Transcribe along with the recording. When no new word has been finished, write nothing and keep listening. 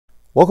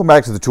Welcome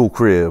back to the Tool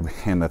Crib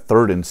and the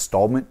third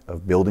installment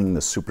of building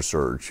the Super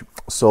Surge.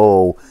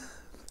 So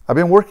I've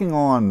been working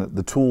on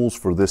the tools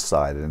for this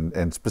side,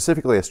 and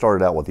specifically I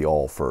started out with the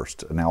awl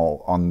first.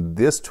 Now on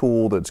this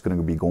tool that's going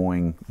to be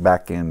going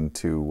back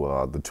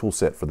into the tool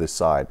set for this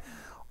side,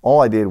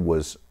 all I did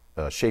was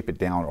shape it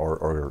down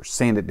or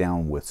sand it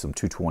down with some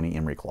 220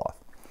 emery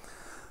cloth.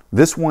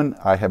 This one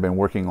I have been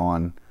working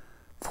on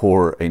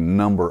for a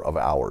number of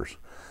hours.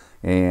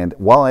 And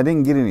while I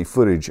didn't get any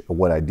footage of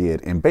what I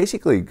did, and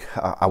basically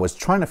I was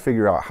trying to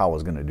figure out how I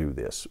was going to do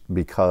this,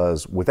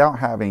 because without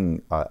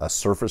having a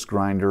surface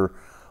grinder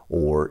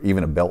or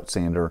even a belt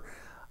sander,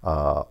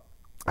 I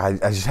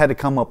just had to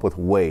come up with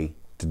a way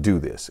to do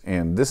this.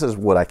 And this is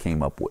what I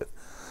came up with.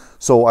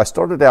 So I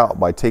started out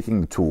by taking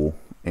the tool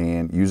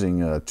and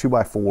using a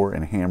 2x4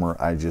 and a hammer.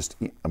 I just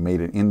made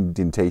an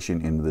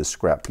indentation into this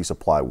scrap piece of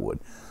plywood.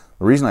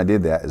 The reason I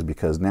did that is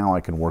because now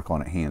I can work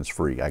on it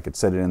hands-free. I could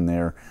set it in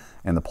there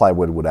and the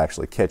plywood would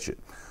actually catch it.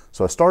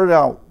 So I started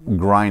out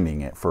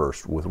grinding it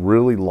first with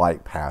really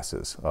light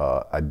passes.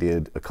 I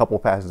did a couple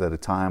passes at a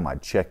time.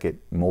 I'd check it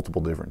multiple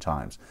different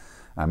times.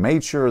 I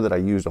made sure that I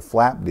used a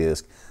flap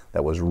disc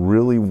that was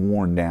really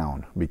worn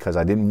down, because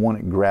I didn't want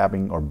it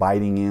grabbing or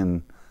biting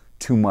in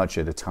too much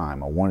at a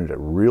time. I wanted a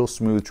real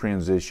smooth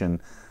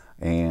transition,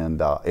 and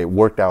it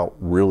worked out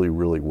really,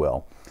 really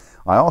well.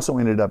 I also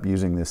ended up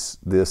using this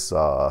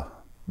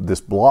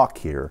block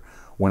here.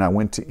 When I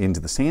went into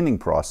the sanding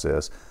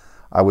process,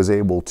 I was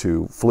able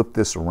to flip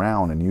this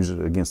around and use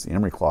it against the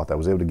emery cloth. I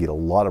was able to get a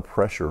lot of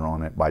pressure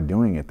on it by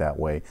doing it that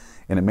way,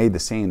 and it made the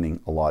sanding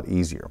a lot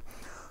easier.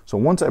 So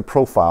once I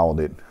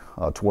profiled it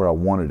to where I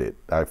wanted it,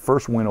 I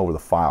first went over the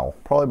file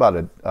probably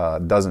about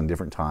a dozen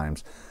different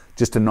times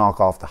just to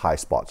knock off the high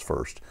spots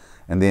first.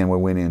 And then we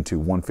went into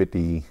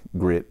 150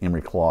 grit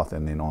emery cloth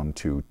and then on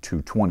to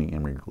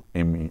 220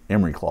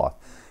 emery cloth.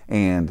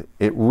 And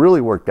it really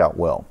worked out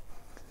well.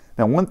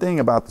 Now, one thing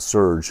about the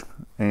Surge,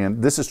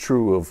 and this is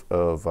true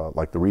of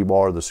like the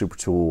rebar, the Super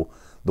Tool,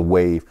 the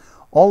Wave,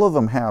 all of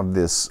them have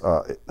this,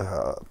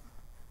 have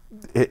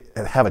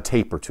a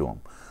taper to them.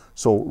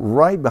 So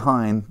right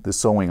behind the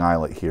sewing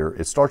eyelet here,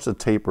 it starts a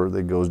taper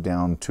that goes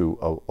down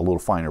to a little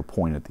finer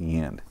point at the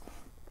end.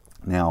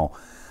 Now,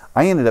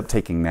 I ended up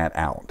taking that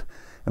out.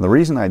 And the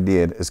reason I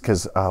did is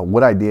because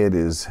what I did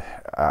is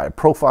I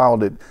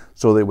profiled it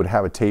so that it would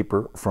have a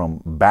taper from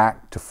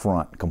back to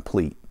front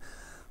complete.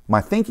 My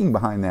thinking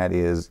behind that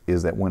is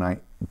that when I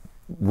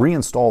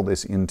reinstall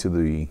this into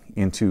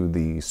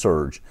the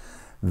Surge,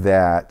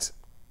 that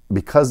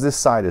because this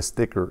side is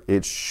thicker,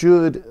 it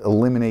should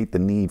eliminate the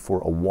need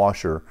for a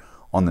washer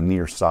on the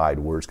near side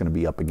where it's going to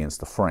be up against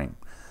the frame.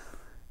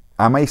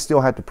 I may still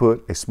have to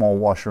put a small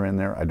washer in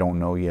there, I don't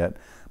know yet,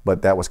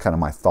 but that was kind of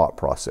my thought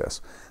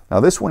process.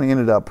 Now this one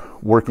ended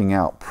up working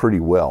out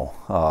pretty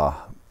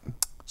well.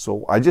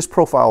 So I just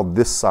profiled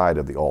this side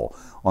of the awl.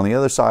 On the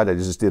other side, I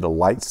just did a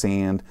light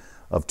sand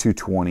of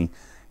 220,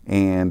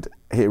 and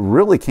it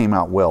really came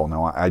out well.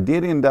 Now I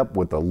did end up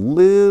with a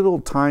little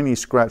tiny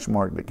scratch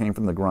mark that came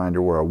from the grinder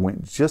where I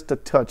went just a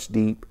touch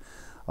deep,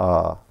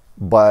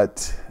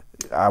 but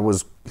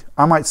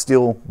I might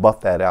still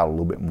buff that out a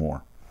little bit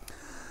more.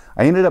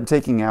 I ended up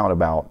taking out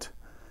about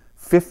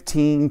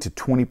 15 to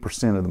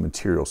 20% of the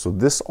material, so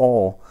this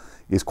awl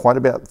is quite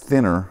a bit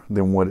thinner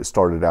than what it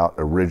started out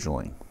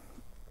originally,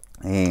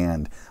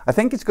 and I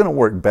think it's going to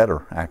work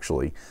better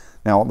actually.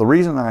 Now the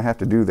reason I have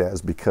to do that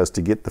is because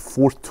to get the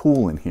fourth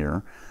tool in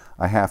here,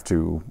 I have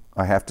to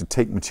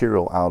take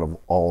material out of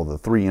all the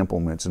three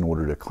implements in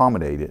order to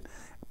accommodate it,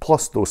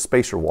 plus those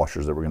spacer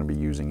washers that we're going to be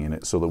using in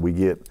it, so that we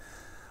get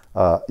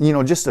you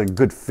know, just a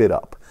good fit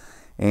up.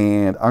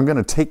 And I'm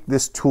going to take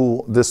this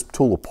tool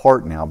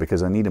apart now,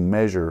 because I need to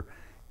measure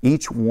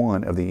each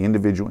one of the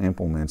individual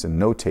implements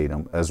and notate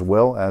them, as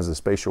well as the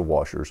spacer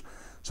washers,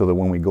 so that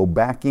when we go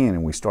back in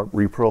and we start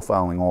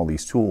reprofiling all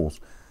these tools,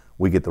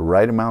 we get the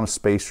right amount of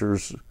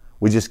spacers.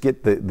 We just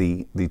get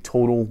the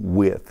total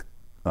width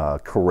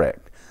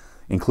correct,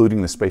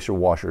 including the spacer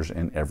washers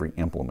in every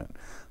implement.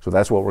 So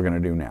that's what we're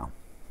going to do now.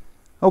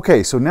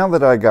 Okay, so now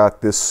that I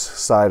got this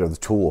side of the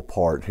tool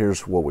apart,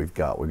 here's what we've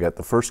got. We've got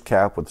the first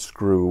cap with the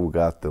screw. We've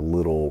got the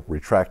little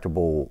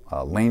retractable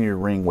lanyard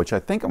ring, which I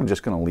think I'm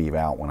just going to leave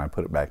out when I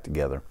put it back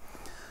together.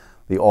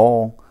 The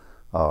awl,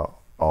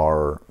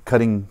 our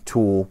cutting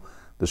tool,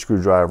 the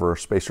screwdriver,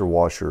 spacer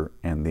washer,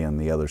 and then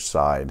the other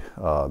side,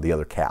 the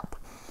other cap.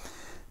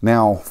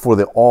 Now for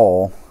the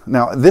awl,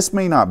 now this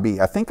may not be,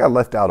 I think I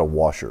left out a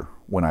washer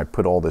when I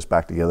put all this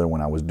back together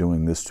when I was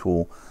doing this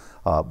tool.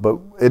 But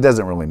it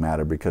doesn't really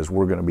matter, because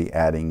we're going to be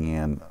adding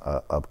in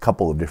a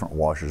couple of different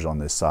washers on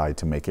this side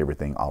to make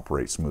everything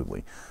operate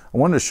smoothly. I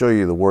wanted to show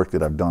you the work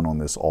that I've done on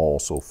this awl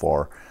so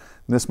far.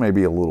 This may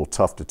be a little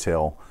tough to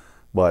tell,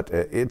 but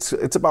it's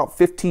about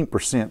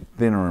 15%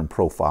 thinner in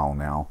profile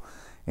now.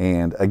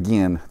 And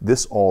again,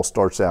 this awl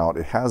starts out,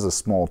 it has a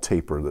small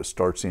taper that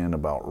starts in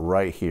about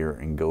right here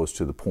and goes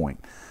to the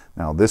point.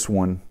 Now this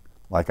one,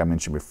 like I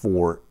mentioned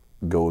before,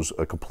 goes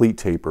a complete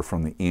taper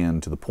from the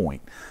end to the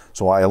point.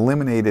 So I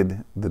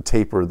eliminated the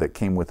taper that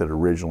came with it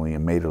originally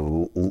and made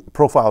it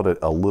profiled it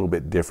a little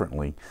bit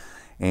differently.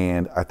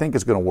 And I think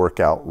it's going to work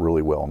out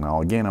really well.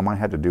 Now again, I might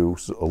have to do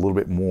a little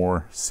bit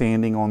more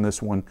sanding on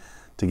this one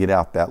to get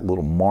out that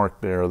little mark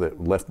there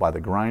that left by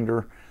the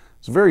grinder.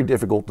 It's very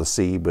difficult to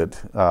see,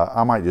 but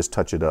I might just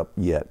touch it up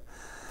yet.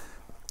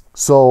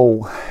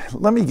 So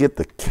let me get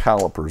the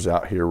calipers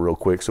out here real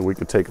quick so we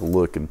could take a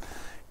look and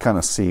kind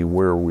of see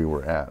where we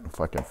were at. If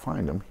I can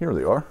find them, here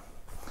they are.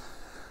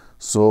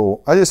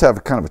 So I just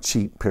have kind of a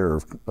cheap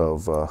pair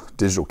of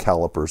digital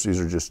calipers.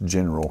 These are just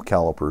general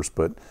calipers,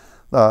 but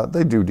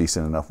they do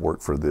decent enough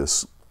work for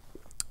this.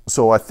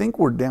 So I think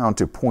we're down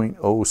to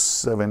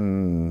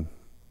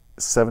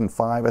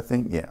 0.0775, I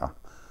think, yeah.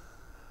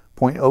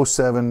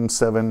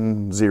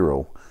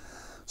 0.0770.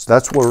 So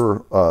that's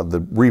where the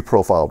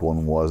reprofiled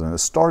one was, and it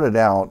started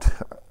out,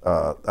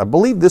 I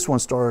believe this one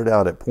started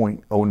out at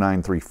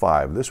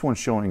 0.0935. This one's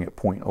showing at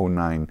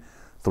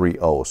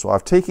 0.0930. So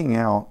I've taken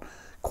out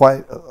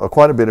quite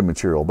a bit of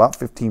material, about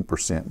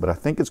 15%, but I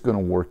think it's going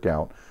to work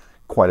out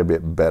quite a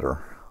bit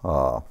better.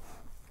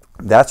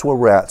 That's where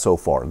we're at so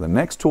far. The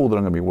next tool that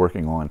I'm going to be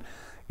working on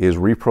is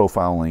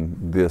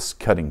reprofiling this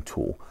cutting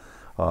tool.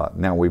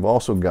 Now we've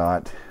also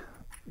got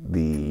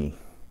the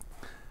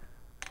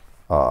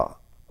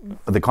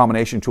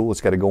combination tool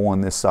that's got to go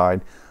on this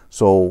side.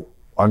 So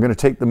I'm going to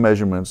take the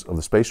measurements of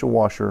the spacer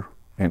washer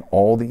and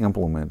all the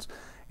implements,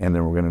 and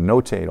then we're going to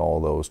notate all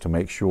those to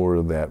make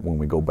sure that when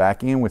we go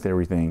back in with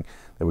everything,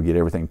 that we get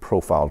everything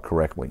profiled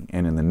correctly.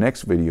 And in the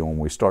next video, when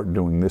we start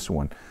doing this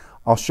one,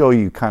 I'll show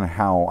you kind of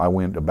how I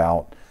went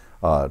about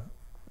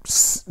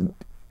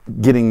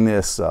getting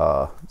this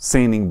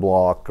sanding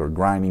block or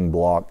grinding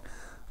block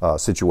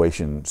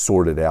situation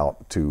sorted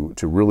out to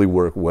really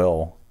work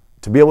well,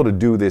 to be able to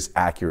do this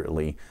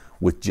accurately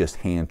with just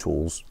hand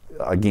tools,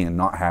 again,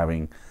 not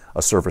having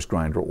a surface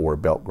grinder or a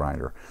belt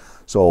grinder.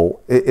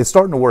 So it's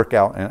starting to work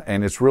out,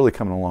 and it's really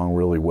coming along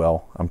really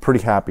well. I'm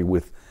pretty happy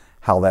with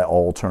how that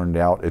all turned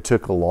out. It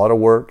took a lot of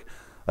work.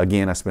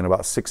 Again, I spent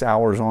about 6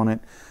 hours on it,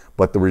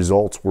 but the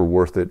results were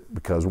worth it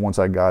because once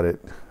I got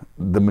it,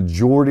 the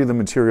majority of the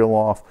material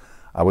off,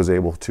 I was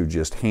able to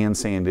just hand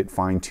sand it,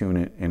 fine tune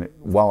it, and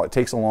while it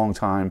takes a long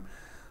time,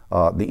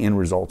 the end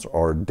results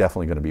are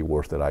definitely going to be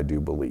worth it, I do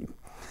believe.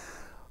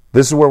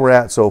 This is where we're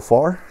at so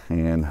far,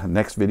 and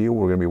next video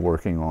we're going to be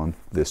working on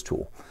this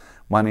tool.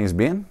 My name is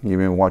Ben. You've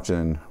been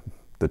watching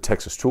the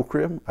Texas Tool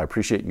Crib. I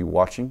appreciate you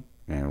watching,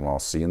 and I'll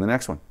see you in the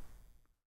next one.